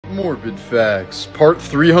Morbid Facts, Part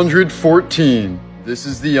 314. This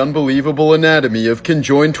is the unbelievable anatomy of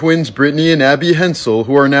conjoined twins Brittany and Abby Hensel,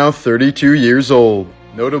 who are now 32 years old.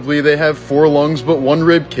 Notably, they have 4 lungs but 1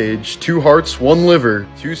 rib cage, 2 hearts, 1 liver,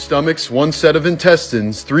 2 stomachs, 1 set of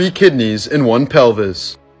intestines, 3 kidneys, and 1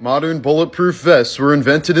 pelvis. Modern bulletproof vests were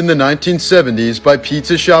invented in the 1970s by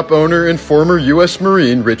pizza shop owner and former U.S.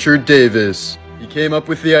 Marine Richard Davis. He came up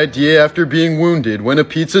with the idea after being wounded when a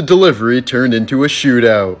pizza delivery turned into a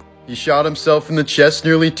shootout. He shot himself in the chest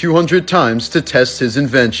nearly 200 times to test his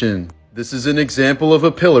invention. This is an example of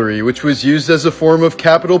a pillory which was used as a form of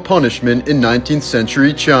capital punishment in 19th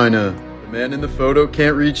century China. The man in the photo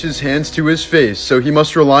can't reach his hands to his face, so he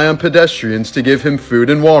must rely on pedestrians to give him food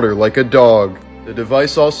and water like a dog. The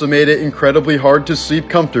device also made it incredibly hard to sleep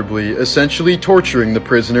comfortably, essentially torturing the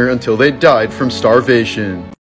prisoner until they died from starvation.